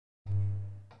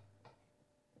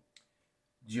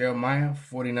Jeremiah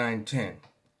 49:10.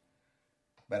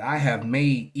 But I have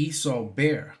made Esau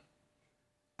bare.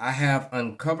 I have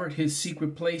uncovered his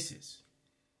secret places,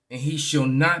 and he shall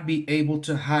not be able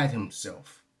to hide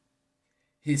himself.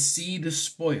 His seed is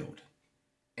spoiled,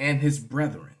 and his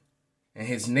brethren, and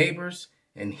his neighbors,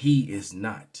 and he is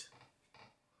not.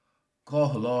 Call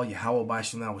halal Yahweh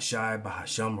Basham Awashai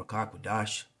Bahasham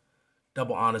Rakakwadash.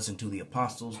 Double honors unto the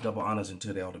apostles, double honors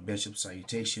unto the elder bishops.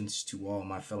 Salutations to all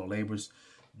my fellow laborers,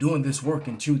 doing this work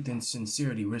in truth and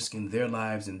sincerity, risking their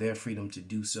lives and their freedom to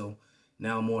do so,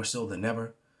 now more so than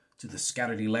ever. To the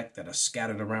scattered elect that are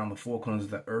scattered around the four corners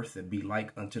of the earth, that be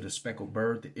like unto the speckled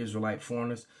bird, the Israelite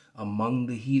foreigners among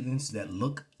the heathens that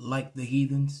look like the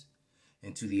heathens.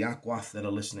 And to the Akwath that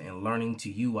are listening and learning,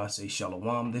 to you I say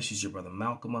Shalom. This is your brother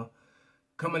Malcolm,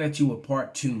 coming at you with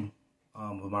part 2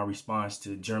 of my response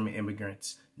to German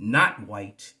immigrants, not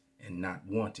white and not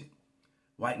wanted.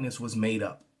 Whiteness was made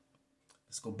up.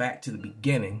 Let's go back to the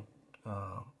beginning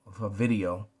of her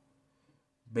video,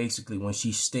 basically when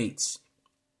she states,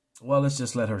 well, let's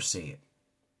just let her say it.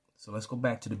 So let's go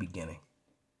back to the beginning.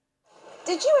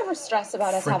 Did you ever stress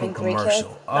about us having 3 kids?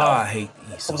 Oh, I hate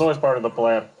Esau. It was always part of the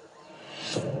plan.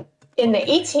 In the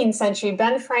 18th century,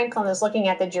 Ben Franklin is looking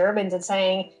at the Germans and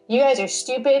saying, you guys are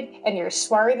stupid and you're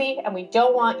swarthy and we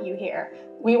don't want you here.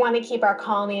 We want to keep our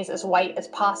colonies as white as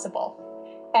possible.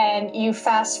 And you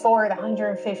fast forward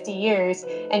 150 years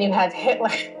and you have Hitler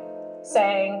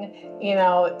saying, you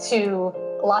know, to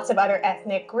lots of other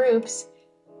ethnic groups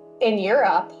in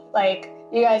Europe, like,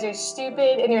 you guys are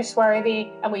stupid and you're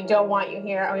swarthy and we don't want you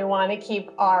here and we want to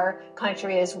keep our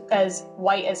country as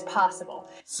white as possible.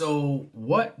 So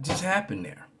what just happened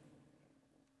there?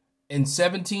 In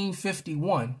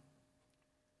 1751,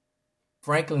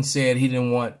 Franklin said he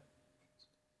didn't want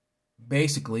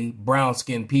basically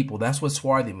brown-skinned people. That's what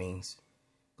swarthy means.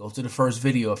 Go to the first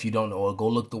video if you don't know, or go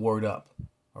look the word up.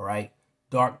 All right?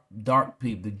 Dark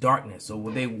people, the darkness, or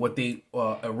what they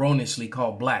erroneously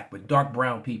call black, but dark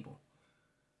brown people.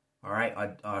 All right,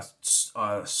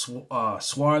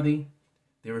 swarthy,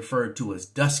 they referred to as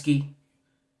dusky.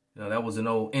 You know, that was an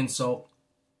old insult.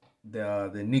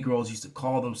 The Negroes used to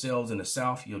call themselves in the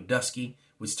South, you're dusky,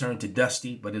 which turned to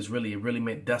dusty, but it really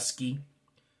meant dusky.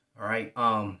 All right,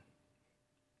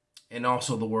 and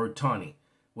also the word tawny,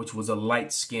 which was a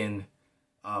light-skinned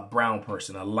brown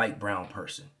person, a light brown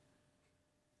person.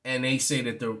 And they say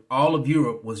that all of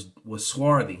Europe was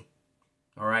swarthy,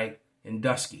 all right, and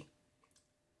dusky.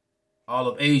 All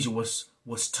of Asia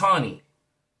was tawny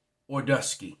or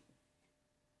dusky.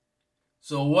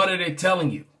 So what are they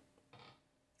telling you?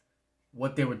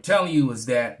 What they were telling you is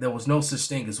that there was no such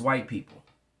thing as white people,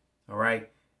 all right?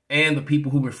 And the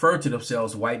people who refer to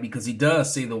themselves white, because he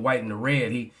does say the white and the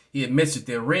red, he admits that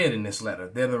they're red in this letter.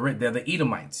 They're the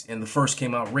Edomites, and the first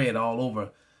came out red all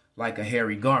over like a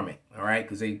hairy garment, all right?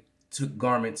 Because they took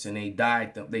garments and they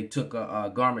dyed them. They took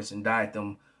garments and dyed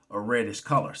them a reddish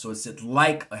color. So it's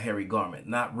like a hairy garment,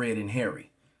 not red and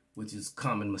hairy, which is a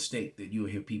common mistake that you'll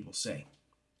hear people say.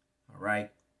 All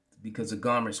right? Because the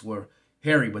garments were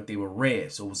hairy, but they were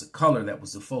red. So it was the color that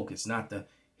was the focus, not the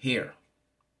hair.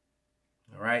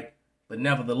 All right? But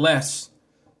nevertheless,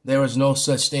 there is no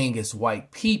such thing as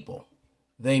white people.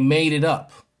 They made it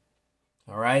up.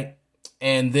 All right?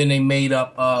 And then they made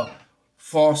up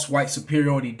false white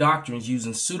superiority doctrines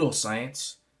using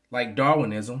pseudoscience, like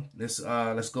Darwinism. Let's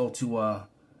go to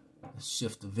let's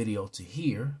shift the video to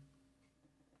here.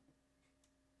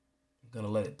 I'm gonna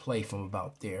let it play from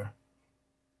about there,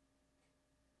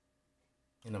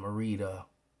 and I'm gonna read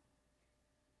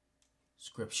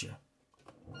scripture.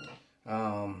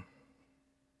 And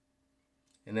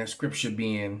that scripture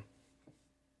being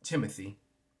Timothy.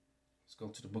 Let's go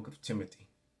to the book of Timothy.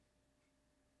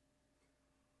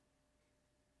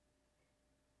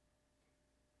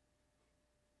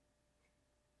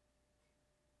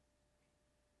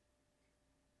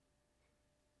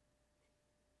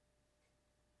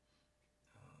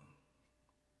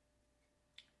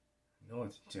 No,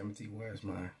 it's Timothy. Where's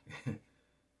my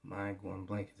mind going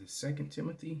blank? Is it 2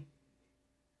 Timothy?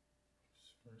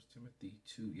 1 Timothy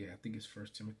 2. Yeah, I think it's 1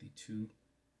 Timothy 2.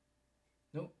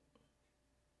 Nope.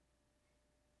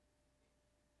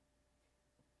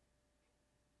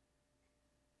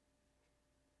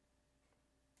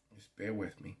 Just bear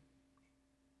with me.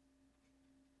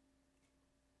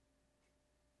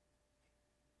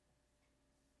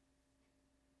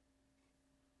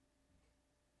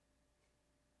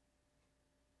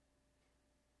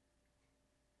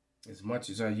 As much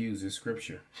as I use this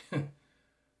scripture,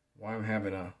 why I'm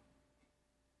having a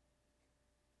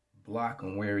block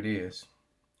on where it is.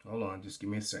 Hold on, just give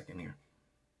me a second here.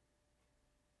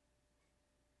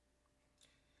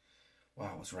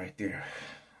 Pause right there.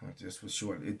 Just was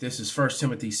short. This is 1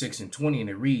 Timothy 6:20, and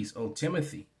it reads, O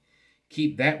Timothy,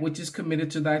 keep that which is committed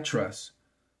to thy trust,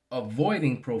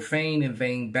 avoiding profane and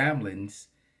vain babblings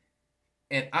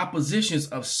and oppositions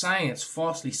of science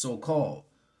falsely so called.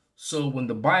 So when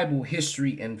the Bible,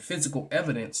 history, and physical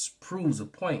evidence proves a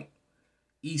point,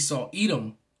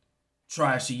 Edom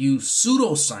tries to use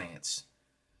pseudoscience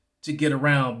to get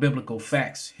around biblical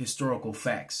facts, historical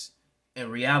facts,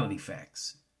 and reality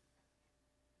facts.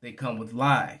 They come with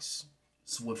lies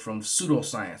from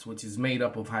pseudoscience, which is made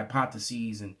up of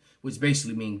hypotheses, and which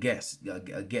basically mean guess,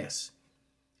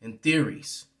 and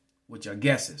theories, which are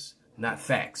guesses, not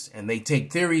facts. And they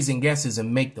take theories and guesses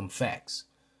and make them facts.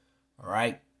 All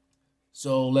right.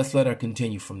 So let's let her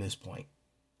continue from this point.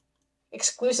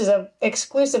 Exclusive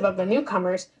of the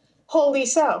newcomers, wholly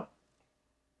so.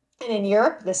 And in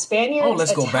Europe, the Spaniards,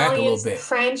 let's go back a little Italians, bit. the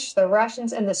French, the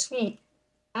Russians, and the Swedes,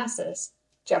 masses,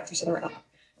 Jefferson wrote,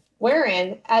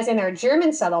 wherein, as in our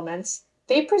German settlements,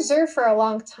 they preserve for a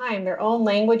long time their own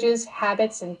languages,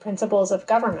 habits, and principles of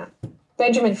government.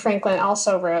 Benjamin Franklin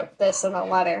also wrote this in a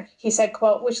letter. He said,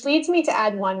 quote, which leads me to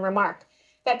add one remark,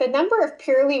 that the number of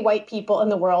purely white people in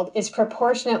the world is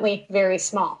proportionately very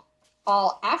small.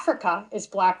 All Africa is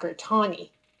black or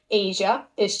tawny. Asia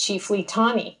is chiefly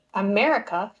tawny.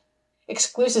 America,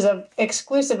 exclusive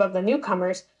of the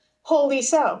newcomers, wholly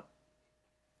so.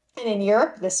 And in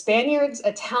Europe, the Spaniards,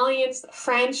 Italians, the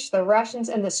French, the Russians,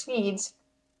 and the Swedes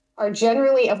are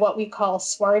generally of what we call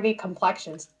swarthy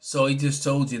complexions. So he just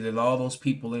told you that all those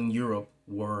people in Europe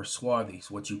were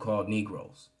swarthies, what you call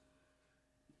Negroes.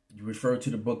 You refer to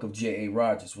the book of J.A.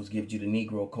 Rogers, which gives you the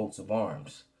Negro coats of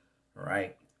arms. All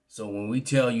right. So when we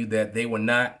tell you that they were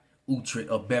not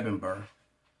Utrecht or Bebbanburg,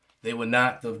 they were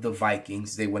not the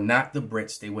Vikings, they were not the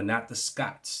Brits, they were not the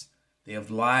Scots. They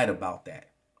have lied about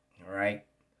that. All right.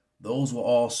 Those were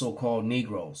all so-called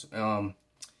Negroes.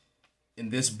 In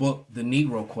this book, The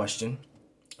Negro Question,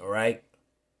 all right,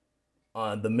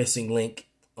 on the missing link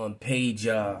on page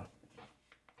 4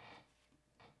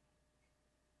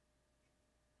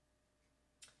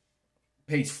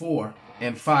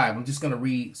 and 5, I'm just going to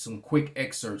read some quick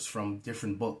excerpts from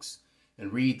different books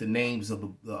and read the names of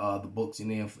the books and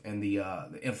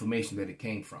the information that it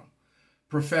came from.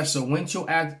 Professor Winchell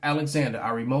Alexander,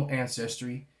 Our Remote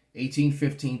Ancestry,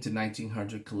 1815 to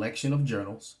 1900, collection of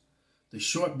journals. The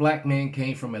short black man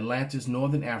came from Atlantis,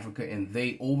 Northern Africa, and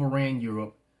they overran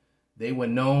Europe. They were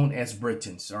known as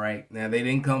Britons, all right? Now, they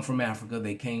didn't come from Africa.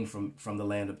 They came from the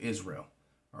land of Israel,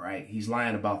 all right? He's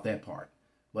lying about that part.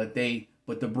 But the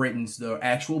Britons, the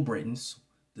actual Britons,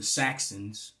 the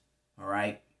Saxons, all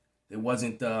right? It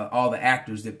wasn't all the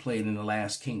actors that played in The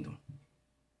Last Kingdom,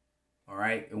 all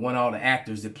right? It wasn't all the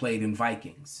actors that played in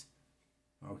Vikings,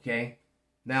 okay?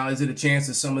 Now, is it a chance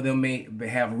that some of them may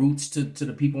have roots to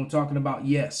the people I'm talking about?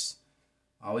 Yes.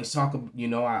 I always talk,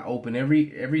 I open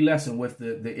every lesson with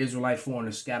the Israelite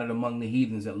foreigners scattered among the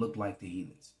heathens that look like the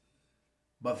heathens.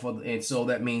 And so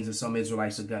that means that some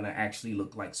Israelites are going to actually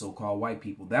look like so-called white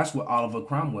people. That's what Oliver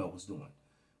Cromwell was doing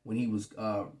when he was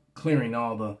clearing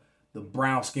all the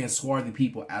brown-skinned swarthy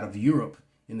people out of Europe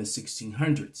in the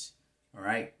 1600s. All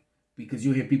right? Because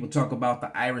you'll hear people talk about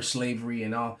the Irish slavery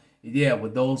and all. Yeah,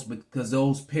 because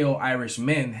those pale Irish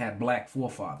men had black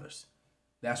forefathers.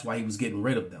 That's why he was getting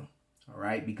rid of them. All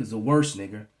right? Because the worst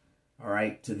nigger, all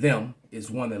right, to them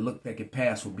is one that looked that could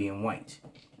pass for being white.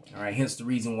 All right? Hence the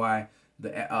reason why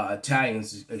the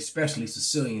Italians, especially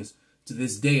Sicilians, to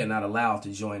this day are not allowed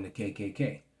to join the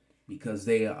KKK. Because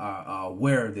they are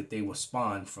aware that they were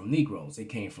spawned from Negroes. They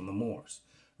came from the Moors.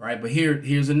 All right? But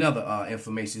here's another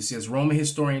information. It says, Roman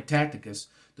historian Tacitus,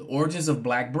 the origins of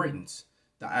black Britons.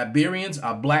 The Iberians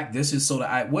are black.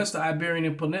 What's the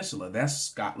Iberian Peninsula? That's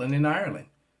Scotland and Ireland.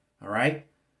 All right.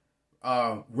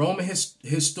 Roman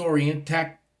historian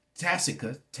Tacitus,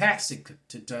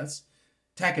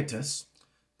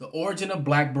 the origin of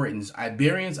black Britons.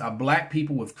 Iberians are black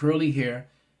people with curly hair.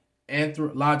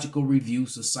 Anthropological Review,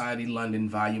 Society, London,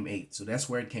 Volume 8. So that's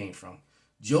where it came from.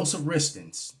 Joseph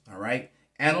Ristons. All right.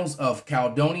 Annals of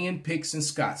Caledonian Picts and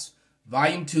Scots.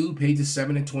 Volume 2, pages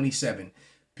 7 and 27.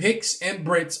 Picts and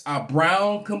Brits are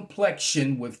brown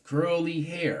complexion with curly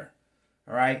hair.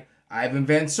 All right. Ivan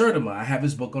van Sertima. I have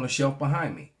his book on the shelf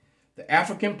behind me. The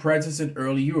African presence in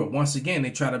early Europe. Once again,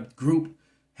 they try to group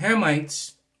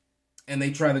Hamites and they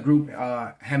try to group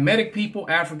Hamitic people,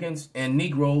 Africans, and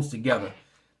Negroes together.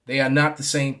 They are not the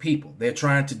same people. They're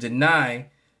trying to deny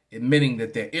admitting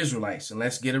that they're Israelites. And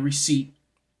let's get a receipt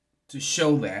to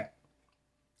show that.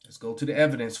 Let's go to the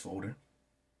evidence folder.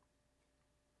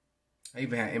 I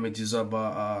even have images of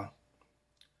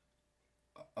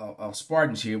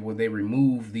Spartans here where they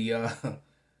remove the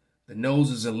the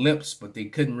noses and lips, but they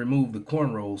couldn't remove the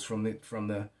cornrows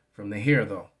from the hair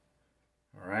though.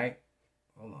 All right,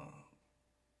 hold on.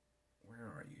 Where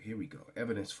are you? Here we go.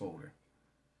 Evidence folder.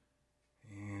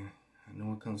 And I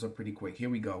know it comes up pretty quick. Here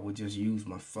we go. We'll just use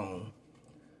my phone.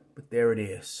 But there it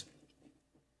is.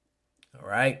 All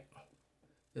right.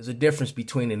 There's a difference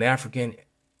between an African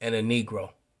and a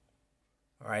Negro.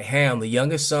 All right. Ham, the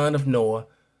youngest son of Noah,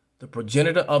 the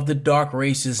progenitor of the dark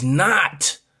race, is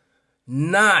not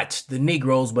the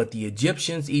Negroes, but the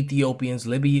Egyptians, Ethiopians,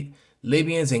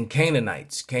 Libyans, and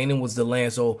Canaanites. Canaan was the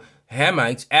land. So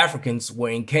Hamites, Africans, were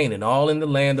in Canaan, all in the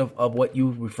land of what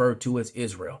you refer to as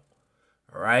Israel.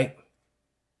 All right.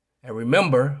 And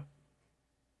remember,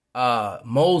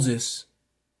 Moses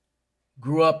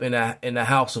grew up in the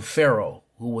house of Pharaoh,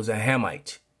 who was a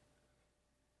Hamite.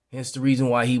 Hence the reason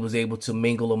why he was able to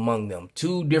mingle among them.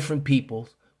 Two different people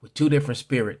with two different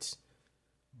spirits,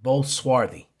 both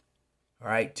swarthy. All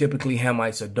right. Typically,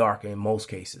 Hamites are darker in most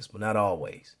cases, but not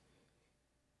always.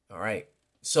 All right.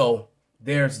 So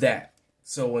there's that.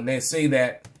 So when they say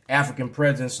that African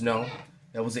presence, no,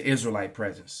 that was the Israelite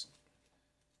presence.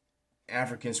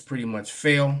 Africans pretty much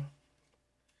fail.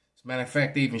 As a matter of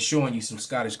fact, they're even showing you some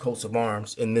Scottish coats of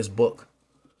arms in this book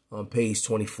on page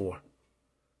 24.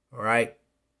 All right.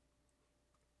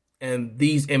 And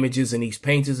these images and these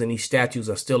paintings and these statues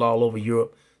are still all over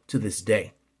Europe to this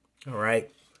day. All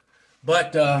right.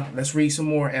 But let's read some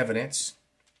more evidence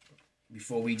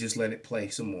before we just let it play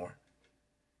some more.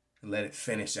 And let it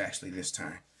finish actually this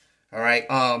time. All right.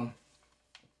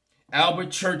 Albert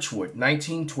Churchward,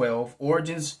 1912,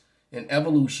 Origins and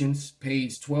Evolutions,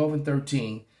 page 12 and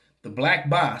 13. The black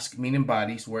Basque, meaning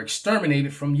bodies, were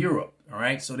exterminated from Europe. All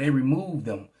right. So they removed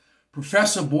them.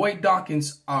 Professor Boyd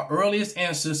Dawkins, Our Earliest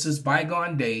Ancestors,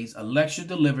 Bygone Days, a lecture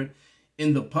delivered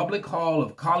in the public hall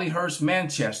of Collyhurst,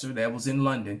 Manchester, that was in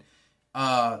London,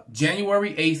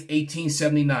 January 8th,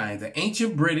 1879. The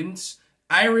ancient Britons,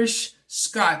 Irish,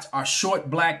 Scots are short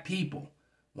black people.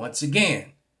 Once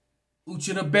again,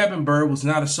 Uchida Bebenberg was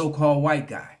not a so-called white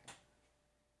guy.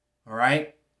 All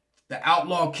right? The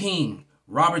outlaw king,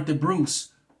 Robert the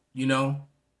Bruce, you know,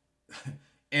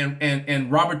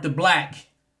 and Robert the Black.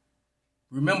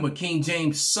 Remember, King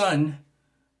James' son,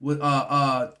 with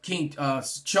King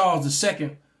Charles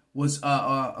II was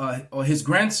or his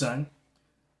grandson,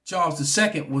 Charles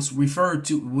II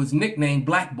was nicknamed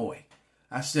Black Boy.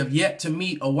 I still have yet to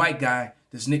meet a white guy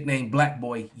that's nicknamed Black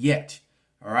Boy yet.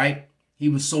 All right, he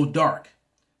was so dark,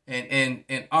 and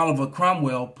Oliver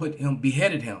Cromwell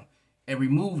beheaded him and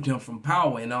removed him from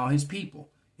power and all his people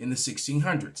in the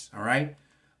 1600s. All right,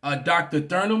 Dr.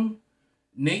 Thurnham,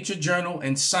 Nature Journal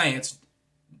and Science,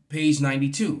 page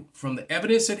 92. From the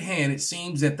evidence at hand, it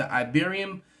seems that the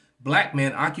Iberian black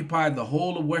man occupied the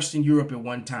whole of Western Europe at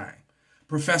one time.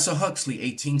 Professor Huxley,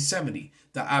 1870.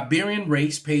 The Iberian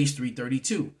race, page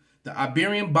 332. The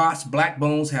Iberian Basque black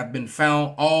bones have been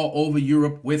found all over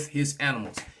Europe with his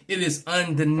animals. It is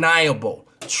undeniable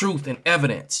truth and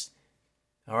evidence.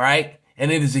 All right?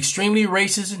 And it is extremely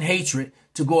racist and hatred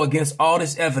to go against all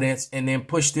this evidence and then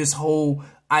push this whole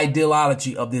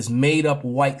ideology of this made-up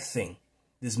white thing.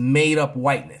 This made-up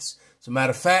whiteness. As a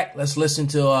matter of fact, let's listen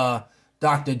to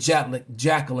Dr.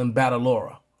 Jacqueline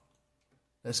Badalora.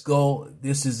 Let's go.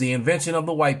 This is The Invention of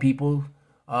the White People.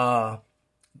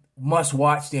 Must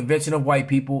watch The Invention of White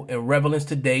People in Relevance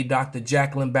Today, Dr.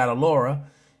 Jacqueline Badalora.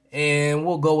 And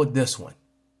we'll go with this one.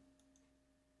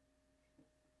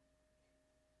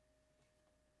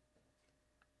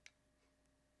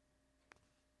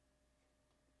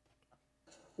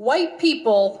 White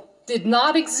people did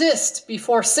not exist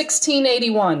before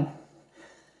 1681.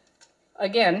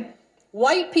 Again,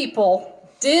 white people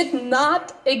did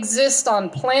not exist on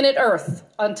planet Earth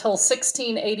until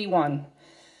 1681.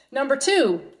 Number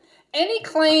two, any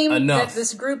claim that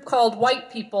this group called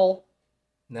white people...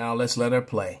 Now let's let her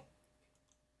play.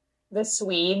 The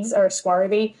Swedes are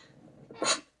swarthy.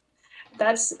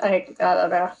 That's, I don't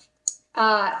know.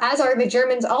 As are the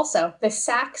Germans also. The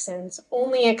Saxons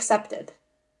only accepted.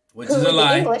 Which is a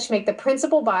lie. The English make the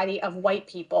principal body of white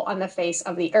people on the face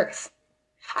of the earth.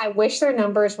 I wish their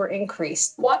numbers were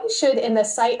increased. Why should, in the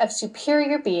sight of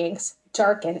superior beings,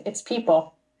 darken its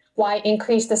people? Why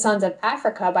increase the sons of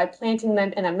Africa by planting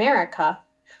them in America,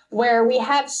 where we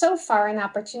have so far an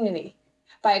opportunity,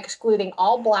 by excluding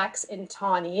all blacks and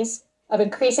tawnies, of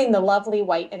increasing the lovely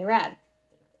white and red?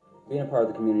 Being a part of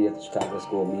the community at the Chicago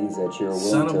school means that you're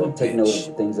willing to take note of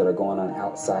the things that are going on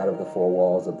outside of the four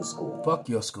walls of the school. Fuck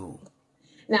your school.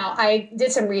 Now, I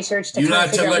did some research to You're kind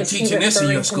of not figure out if teaching this in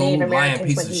your school, Native lying Americans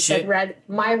piece when of he shit. said red.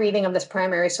 My reading of this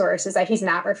primary source is that he's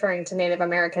not referring to Native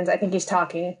Americans. I think he's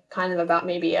talking kind of about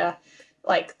maybe a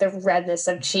like the redness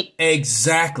of cheek.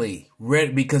 Exactly.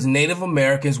 Red, because Native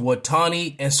Americans were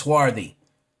tawny and swarthy.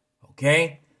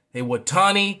 Okay? They were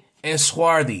tawny and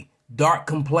swarthy, dark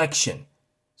complexion.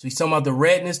 So he's talking about the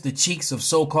redness, the cheeks of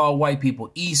so-called white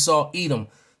people. Esau, Edom,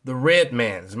 the red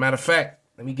man. As a matter of fact,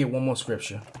 let me get one more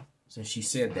scripture since she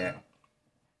said that.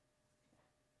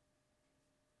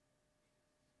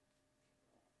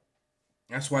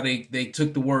 That's why they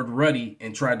took the word ruddy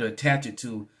and tried to attach it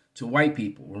to white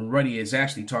people. When ruddy is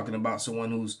actually talking about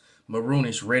someone who's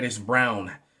maroonish, reddish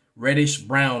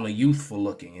brown, a youthful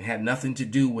looking, and had nothing to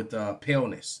do with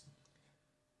paleness.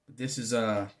 But this is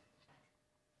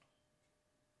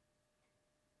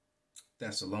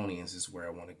Thessalonians is where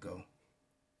I want to go.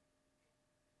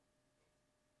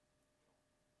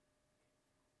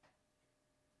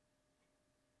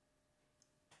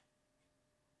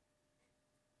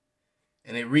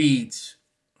 And it reads,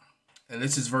 and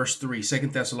this is verse 3, 2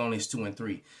 Thessalonians 2 and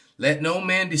 3. Let no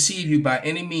man deceive you by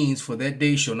any means, for that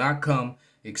day shall not come,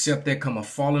 except there come a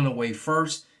falling away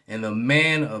first, and the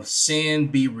man of sin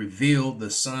be revealed,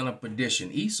 the son of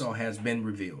perdition. Esau has been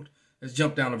revealed. Let's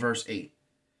jump down to verse 8.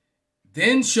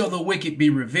 Then shall the wicked be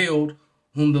revealed,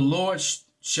 whom the Lord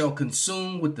shall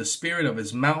consume with the spirit of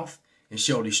his mouth, and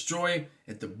shall destroy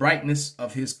at the brightness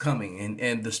of his coming.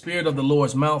 And the spirit of the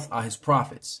Lord's mouth are his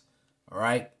prophets. All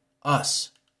right,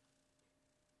 us.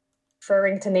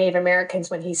 Referring to Native Americans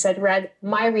when he said red,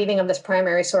 my reading of this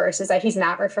primary source is that he's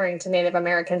not referring to Native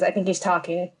Americans. I think he's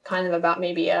talking kind of about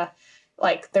maybe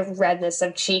like the redness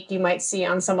of cheek you might see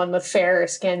on someone with fairer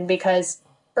skin, because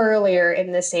earlier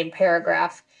in the same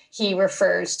paragraph, he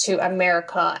refers to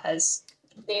America as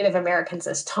Native Americans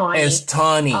as tawny. As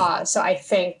tawny. So I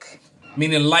think...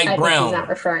 Meaning light brown. He's not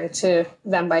referring to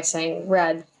them by saying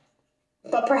red.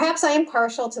 But perhaps I am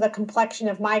partial to the complexion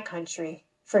of my country,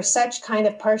 for such kind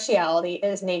of partiality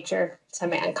is nature to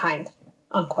mankind,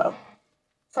 unquote.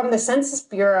 From the Census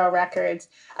Bureau records,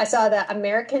 I saw that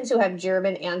Americans who have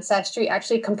German ancestry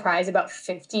actually comprise about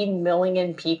 50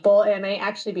 million people, and it may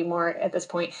actually be more at this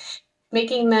point,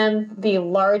 making them the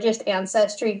largest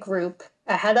ancestry group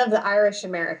ahead of the Irish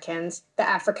Americans, the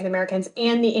African Americans,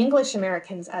 and the English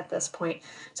Americans at this point.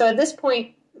 So at this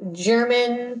point,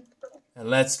 German... And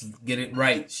let's get it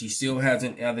right. She still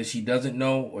hasn't, either she doesn't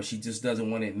know or she just doesn't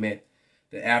want to admit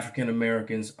that African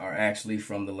Americans are actually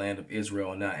from the land of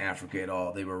Israel and not Africa at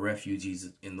all. They were refugees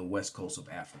in the west coast of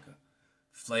Africa,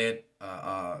 fled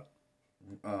the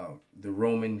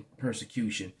Roman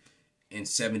persecution in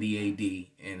 70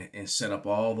 AD and set up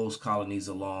all those colonies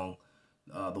along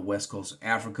the west coast of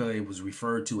Africa. It was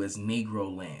referred to as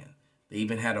Negro land. They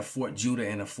even had a Fort Judah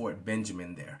and a Fort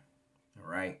Benjamin there. All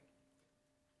right.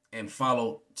 And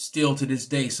follow, still to this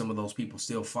day, some of those people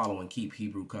still follow and keep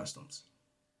Hebrew customs.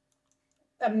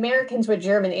 Americans with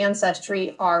German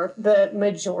ancestry are the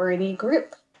majority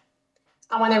group.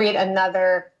 I want to read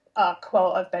another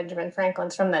quote of Benjamin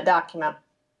Franklin's from that document.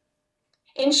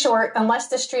 In short, unless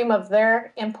the stream of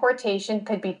their importation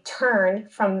could be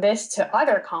turned from this to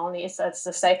other colonies, that's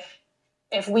to say,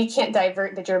 if we can't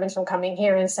divert the Germans from coming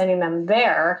here and sending them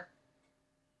there,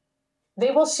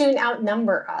 they will soon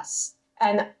outnumber us.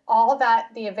 And all that,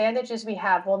 the advantages we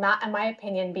have will not, in my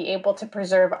opinion, be able to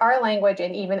preserve our language,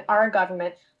 and even our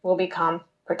government will become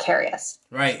precarious.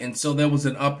 Right, and so there was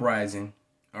an uprising,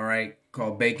 all right,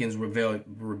 called Bacon's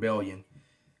Rebellion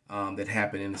that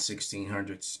happened in the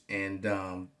 1600s. And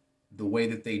the way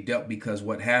that they dealt, because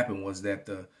what happened was that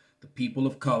the people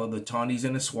of color, the Tawnies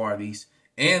and the Swarthies,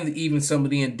 and even some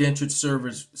of the indentured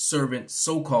servants,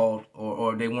 so-called,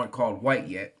 or they weren't called white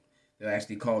yet, they're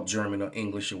actually called German or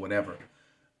English or whatever,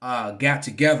 got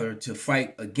together to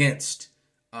fight against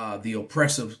the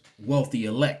oppressive wealthy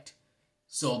elect.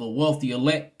 So the wealthy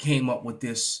elect came up with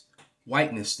this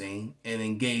whiteness thing and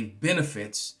then gave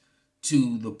benefits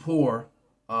to the poor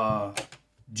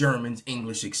Germans,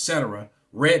 English, etc.,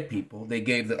 red people. They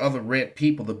gave the other red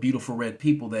people, the beautiful red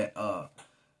people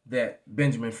that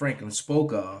Benjamin Franklin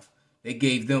spoke of, they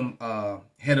gave them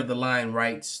head of the line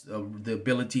rights, the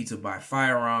ability to buy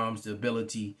firearms, the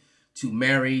ability to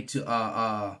marry.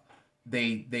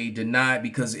 They denied,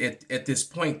 because at this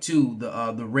point too,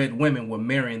 the red women were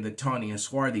marrying the tawny and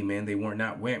swarthy men. They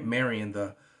weren't marrying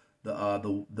the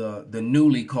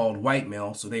newly called white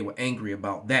male. So they were angry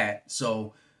about that.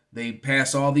 So they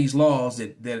passed all these laws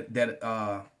that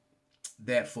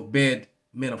forbid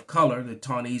men of color, the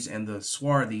tawnies and the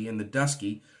swarthy and the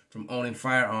dusky, from owning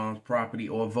firearms, property,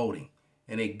 or voting.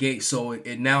 And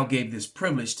it now gave this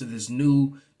privilege to this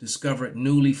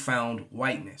newly found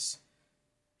whiteness.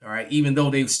 All right, even though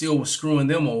they still were screwing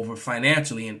them over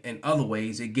financially and in other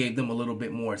ways, it gave them a little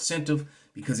bit more incentive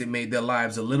because it made their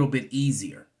lives a little bit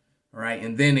easier. All right,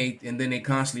 and then they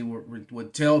constantly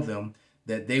would tell them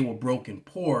that they were broke and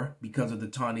poor because of the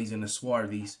Tawnees and the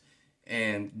Swarthies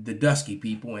and the Dusky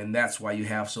people, and that's why you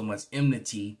have so much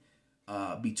enmity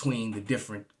between the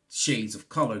different shades of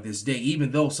color this day,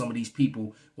 even though some of these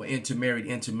people were intermarried,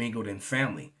 intermingled in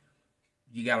family.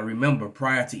 You got to remember,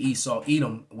 prior to Esau,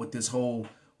 Edom, with this whole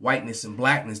whiteness and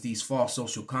blackness, these false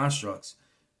social constructs,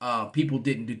 people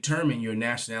didn't determine your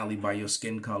nationality by your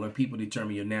skin color. People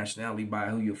determine your nationality by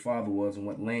who your father was and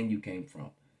what land you came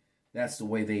from. That's the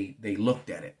way they looked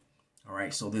at it. All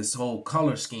right, so this whole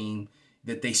color scheme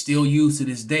that they still use to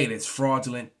this day, that's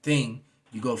fraudulent thing.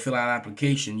 You go fill out an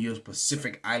application, you're a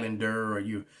Pacific Islander, or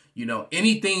you know,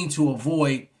 anything to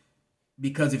avoid,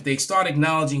 because if they start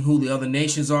acknowledging who the other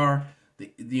nations are,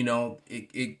 you know,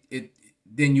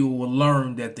 then you will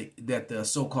learn that the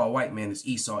so-called white man is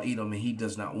Esau, Edom, and he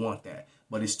does not want that.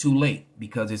 But it's too late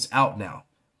because it's out now.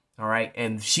 All right,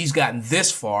 and she's gotten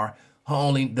this far.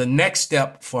 The next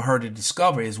step for her to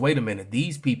discover is, wait a minute,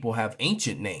 these people have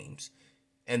ancient names,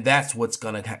 and that's what's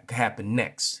going to happen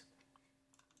next.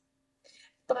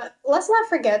 But let's not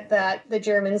forget that the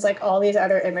Germans, like all these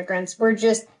other immigrants, were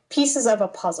just pieces of a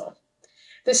puzzle.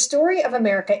 The story of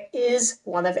America is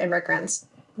one of immigrants.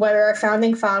 Whether our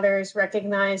founding fathers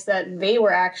recognized that they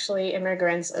were actually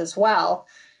immigrants as well,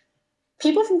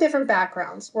 people from different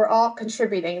backgrounds were all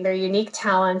contributing their unique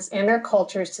talents and their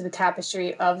cultures to the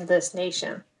tapestry of this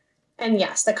nation. And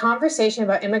yes, the conversation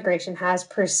about immigration has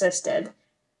persisted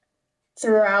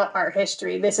throughout our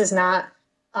history. This is not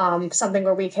something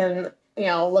where we can, you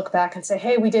know, look back and say,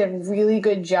 hey, we did a really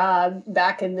good job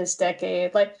back in this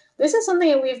decade. Like, this is something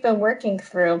that we've been working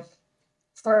through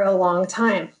for a long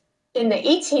time. In the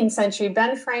 18th century,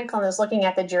 Ben Franklin is looking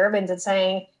at the Germans and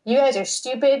saying, you guys are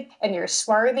stupid and you're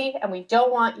swarthy and we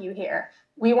don't want you here.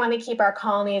 We want to keep our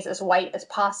colonies as white as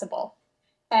possible.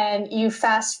 And you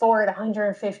fast forward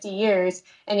 150 years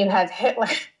and you have Hitler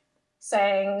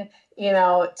saying, you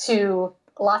know, to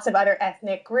lots of other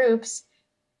ethnic groups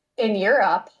in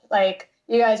Europe, like,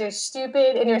 you guys are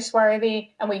stupid and you're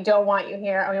swarthy and we don't want you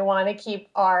here and we want to keep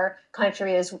our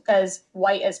country as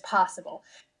white as possible.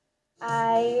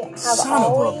 I have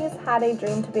always had a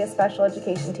dream to be a special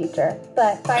education teacher,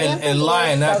 but and lie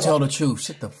and not tell the truth.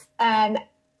 Shit the. And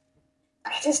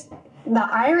the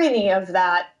irony of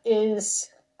that is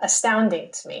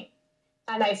astounding to me,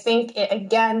 and I think it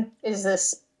again is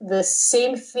the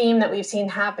same theme that we've seen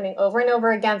happening over and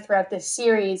over again throughout this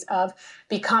series of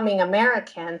becoming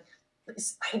American.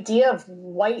 This idea of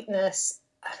whiteness,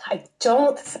 I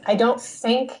don't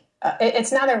think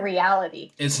it's not a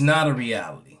reality. It's not a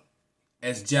reality.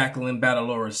 As Jacqueline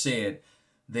Badalora said,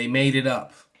 they made it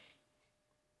up.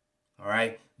 All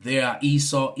right, they are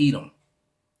Esau, Edom.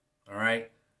 All right,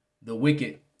 the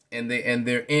wicked, and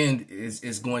their end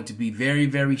is going to be very,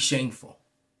 very shameful.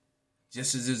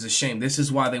 Just as it's a shame. This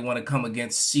is why they want to come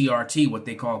against CRT, what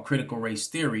they call critical race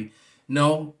theory.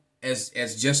 No, as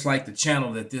just like the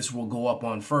channel that this will go up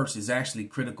on first is actually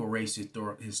critical race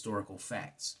historical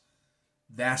facts.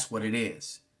 That's what it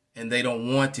is. And they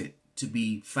don't want it to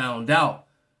be found out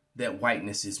that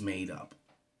whiteness is made up.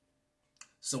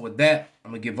 So with that,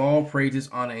 I'm going to give all praises,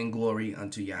 honor, and glory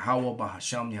unto Yahweh,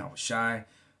 Bahasham Yahushai,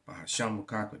 Bahasham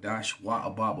Mukakadash, Wa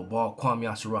Abba Babal, Kwam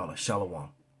Yasarala, Shalom.